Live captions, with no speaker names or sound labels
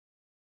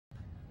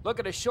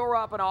Looking to shore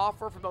up an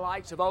offer from the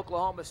likes of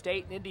Oklahoma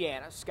State and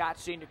Indiana, Scott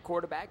senior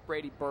quarterback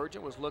Brady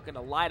Burgent was looking to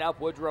light up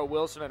Woodrow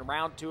Wilson in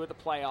round 2 of the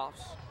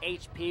playoffs.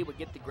 HP would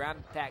get the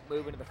ground attack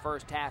moving in the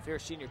first half. Here,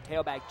 senior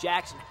tailback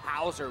Jackson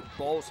Hauser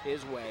bowls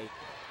his way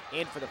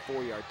in for the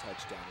 4-yard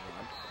touchdown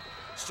run.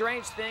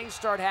 Strange things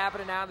start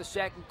happening now in the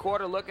second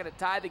quarter. Looking to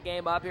tie the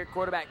game up here,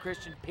 quarterback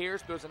Christian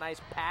Pierce throws a nice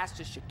pass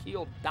to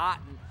Shaquille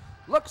Dotton.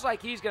 Looks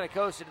like he's going to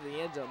coast into the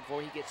end zone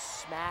before he gets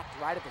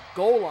smacked right at the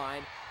goal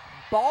line.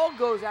 Ball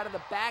goes out of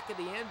the back of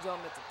the end zone.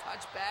 That's a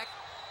touchback.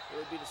 It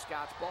would be the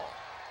Scots ball.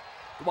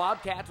 The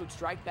Wildcats would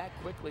strike back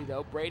quickly,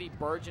 though. Brady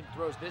Burgent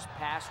throws this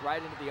pass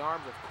right into the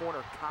arms of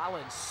corner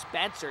Colin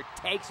Spencer.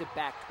 Takes it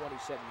back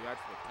 27 yards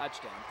for the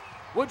touchdown.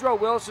 Woodrow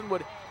Wilson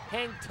would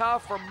hang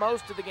tough for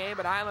most of the game,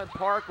 but Highland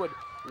Park would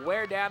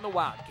wear down the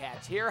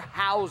Wildcats. Here,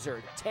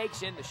 Hauser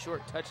takes in the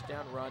short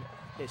touchdown run,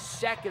 his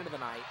second of the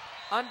night.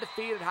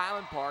 Undefeated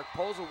Highland Park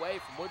pulls away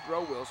from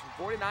Woodrow Wilson,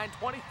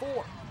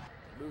 49-24.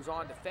 Moves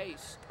on to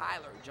face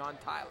John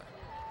Tyler.